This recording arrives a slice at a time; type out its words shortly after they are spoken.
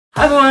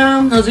Hi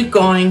everyone, how's it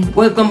going?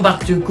 Welcome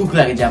back to Cook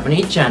Like a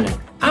Japanese channel.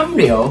 I'm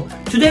Ryo.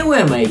 Today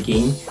we're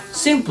making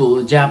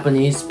simple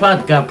Japanese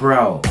Phad Kra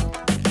Pauw.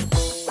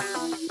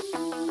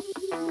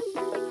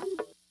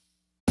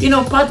 You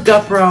know, Phad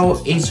Kra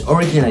Pauw is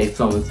originally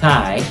from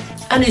Thai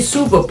and is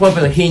super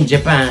popular here in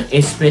Japan,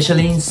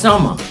 especially in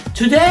summer.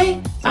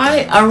 Today,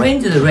 I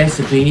arranged the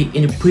recipe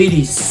in a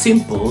pretty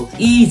simple,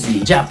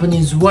 easy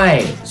Japanese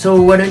way. So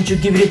why don't you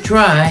give it a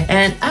try,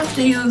 and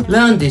after you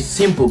learn this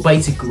simple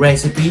basic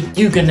recipe,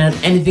 you can add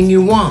anything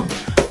you want.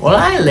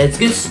 Alright, let's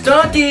get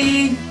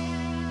started!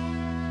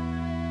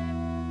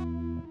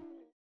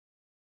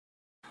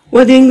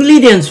 Well, the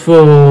ingredients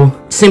for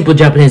simple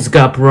Japanese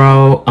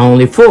Gaprao are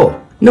only 4.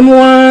 Number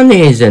 1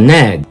 is an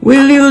egg.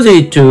 We'll use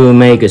it to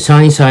make a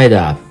sunny side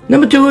up.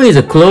 Number 2 is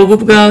a clove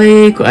of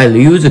garlic. I'll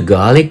use a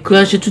garlic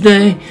crusher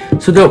today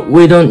so that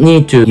we don't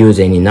need to use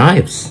any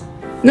knives.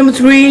 Number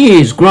 3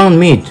 is ground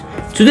meat.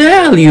 Today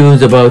I'll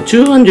use about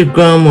 200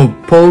 grams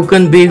of pork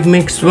and beef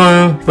mixed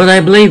one, but I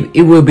believe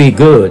it will be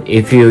good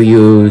if you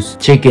use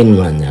chicken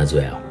one as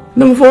well.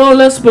 Number 4,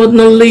 last but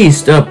not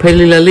least, are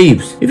perilla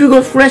leaves. If you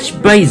got fresh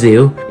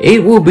basil,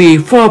 it will be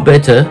far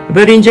better,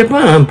 but in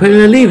Japan,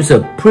 perilla leaves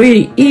are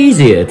pretty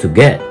easier to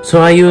get,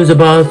 so I use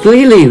about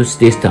 3 leaves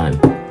this time.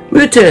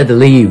 We'll tear the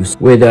leaves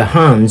with our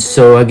hands,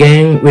 so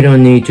again, we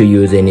don't need to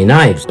use any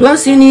knives.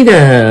 Plus, you need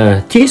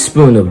a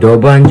teaspoon of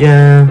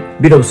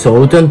doubanjiang, bit of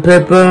salt and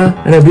pepper,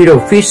 and a bit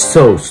of fish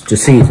sauce to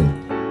season.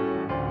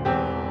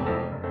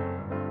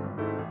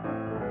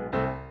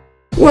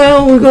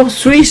 Well, we got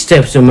 3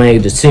 steps to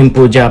make the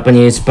simple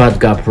Japanese Phad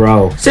Kra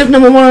Pauw. Step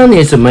number 1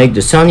 is to make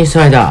the sunny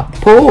side up.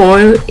 Pour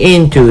oil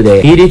into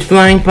the heated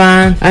frying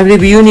pan. I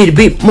believe you need a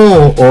bit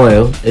more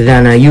oil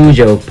than a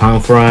usual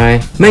pan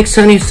fry. Make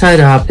sunny side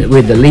up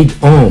with the lid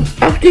on.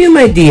 After you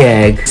make the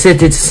egg,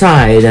 set it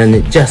aside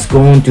and just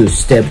go on to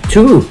step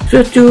 2.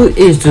 Step 2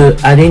 is to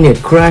add in a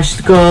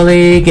crushed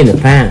garlic in the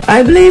pan.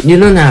 I believe you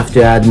don't have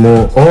to add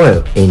more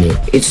oil in it.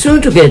 It's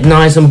soon to get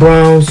nice and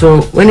brown,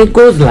 so when it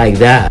goes like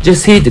that,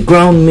 just heat the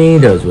ground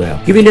meat as well.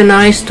 Give it a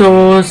nice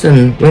toss,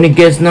 and when it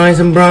gets nice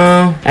and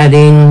brown, add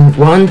in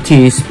 1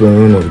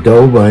 teaspoon of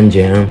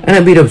doubanjiang and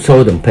a bit of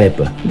salt and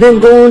pepper. Then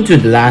go on to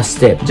the last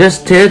step.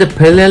 Just tear the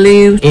perilla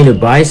leaves into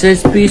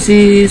bite-sized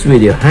pieces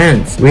with your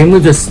hands.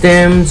 Remove the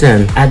stems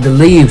and add the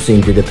leaves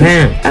into the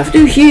pan. After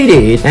you heat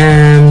it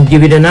and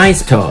give it a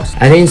nice toss,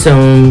 add in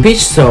some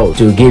fish sauce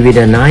to give it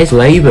a nice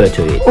flavor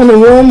to it. On the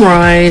warm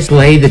rice,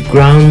 lay the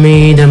ground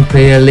meat and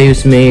perilla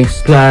leaves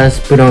mix, plus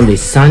put on the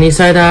sunny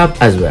side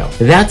up as well.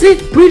 That's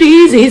it. Pretty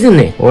easy, isn't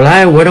it?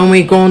 Alright, why don't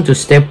we go on to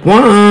step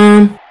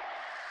 1?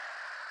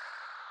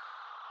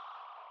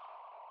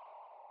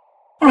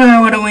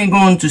 Alright, why don't we go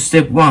on to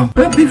step 1?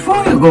 But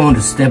before you go on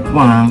to step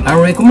 1, I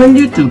recommend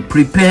you to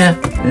prepare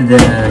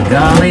the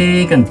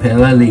garlic and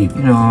perilla leaf.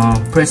 You know,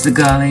 press the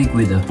garlic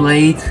with a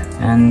plate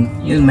and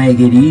you'll make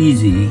it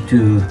easy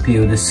to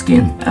peel the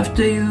skin.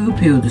 After you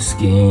peel the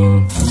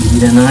skin,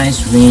 give it a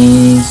nice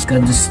rinse,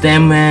 cut the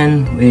stem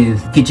end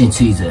with kitchen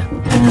scissors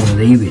and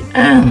leave it.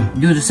 And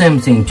do the same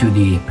thing to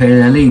the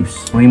perilla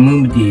leaves.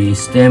 Remove the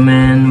stem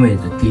end with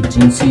the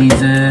kitchen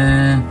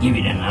scissors, give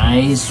it a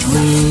nice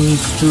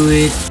rinse to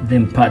it,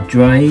 then pat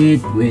dry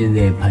it with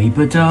a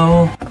paper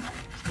towel.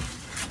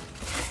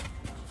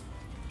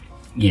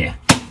 Yeah.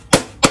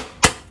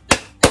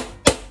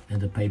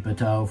 And the paper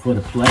towel for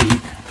the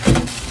plate.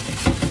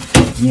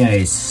 Yeah,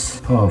 it's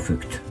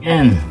perfect.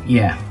 And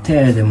yeah,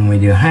 tear them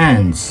with your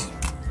hands.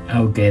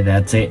 Okay,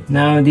 that's it.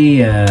 Now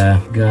the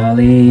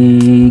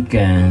garlic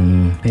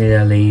and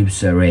perilla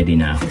leaves are ready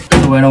now.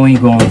 So why don't we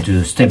go on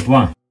to step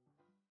 1?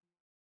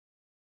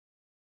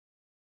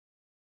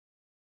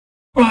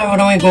 Alright, why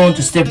don't we go on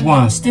to step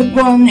 1? Step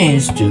 1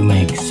 is to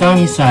make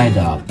sunny side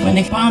up. When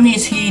the pan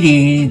is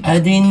heated,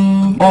 add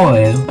in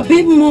oil, a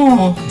bit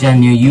more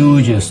than your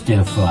usual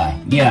stir fry.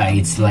 Yeah,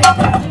 it's like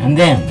that. And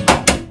then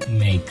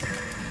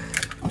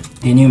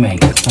you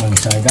make sunny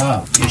side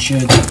up. You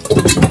should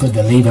put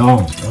the lid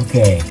on.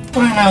 Okay.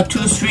 Right now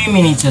 2-3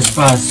 minutes has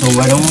passed, so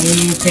why don't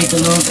we take a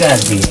look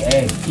at the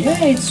egg? Yeah,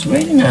 it's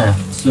ready now.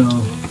 So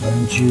why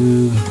don't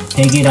you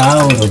take it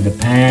out of the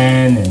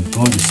pan and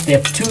go to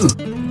step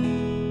 2.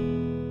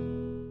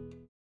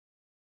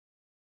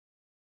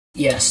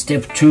 Yeah,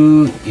 step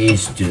 2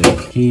 is to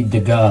heat the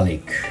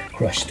garlic,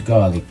 crushed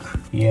garlic.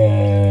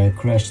 Yeah,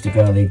 crush the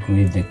garlic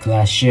with the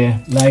crusher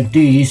like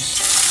this.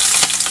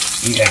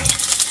 Yeah.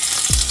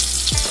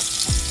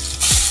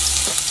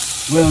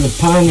 Well, the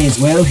pan is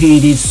well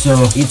heated, so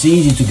it's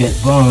easy to get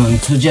burned,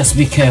 so just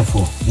be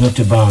careful not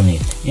to burn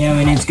it. Yeah,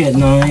 when it's get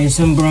nice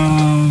and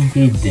brown,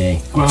 heat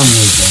the ground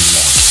meat as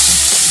well.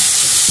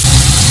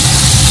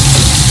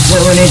 So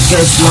when it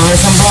gets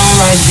nice and brown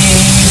like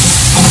this,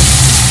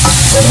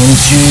 why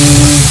don't you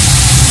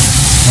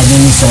add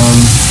in some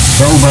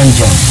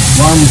doubanjiang,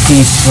 1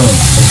 teaspoon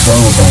of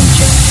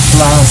doubanjiang,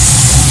 plus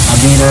a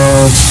bit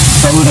of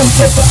salt and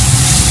pepper.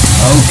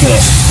 Okay,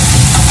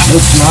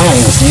 looks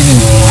nice,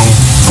 isn't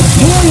it?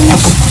 Yeah,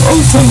 it's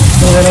awesome.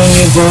 So why don't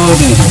you go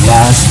to the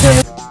last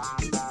step?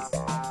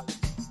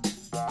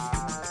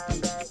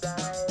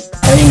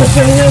 the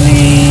perilla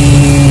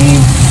leaf,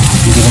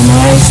 give it a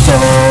nice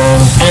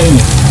toss, and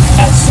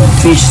add some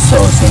fish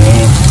sauce in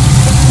it.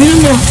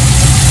 Put enough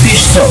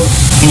fish sauce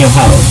in your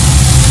house.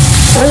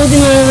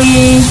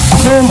 Ordinary,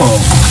 normal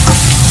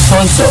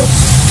soy sauce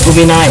would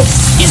be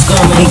nice. It's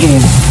gonna make it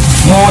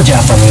more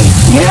Japanese.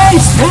 Yeah,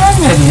 it's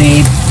done, I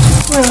believe.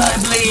 Well, I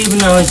believe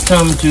now it's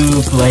time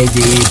to play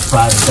the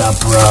Phad Kra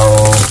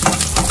Pauw.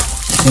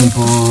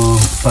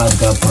 Simple Phad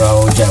Kra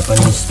Pauw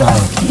Japanese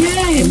style.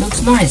 Yeah, it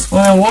looks nice.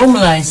 When I warm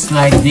rice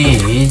like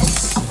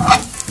this,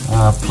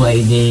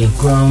 play the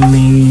ground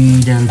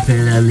meat and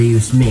perilla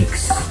leaves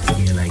mix.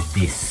 Yeah, like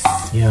this.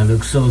 Yeah, it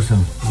looks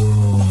awesome.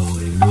 Whoa,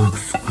 it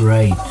looks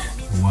great.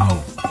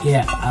 Wow.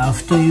 Yeah,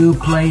 after you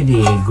play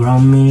the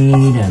ground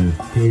meat and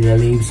perilla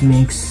leaves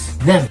mix,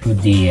 then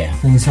put the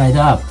inside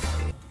up.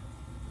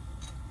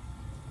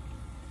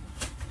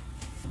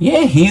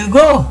 Yeah, here you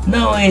go.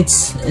 Now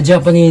it's a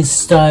Japanese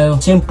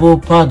style simple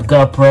Phad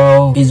Kra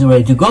Pauw is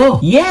ready to go.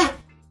 Yeah.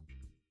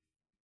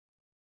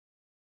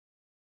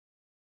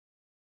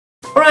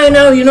 Right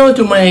now, you know,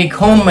 to make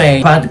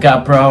homemade Phad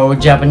Kra Pauw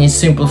Japanese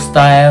simple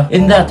style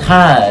isn't that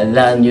hard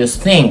than you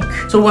think.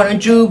 So why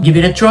don't you give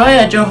it a try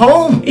at your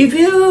home? If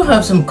you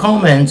have some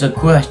comments or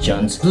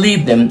questions,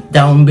 leave them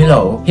down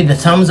below. Hit the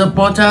thumbs up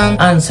button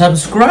and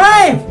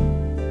subscribe.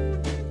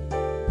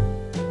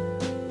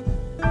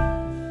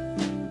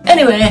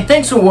 Anyway,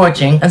 thanks for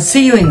watching and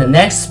see you in the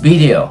next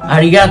video.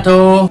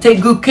 Arigato,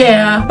 take good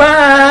care,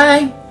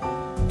 bye!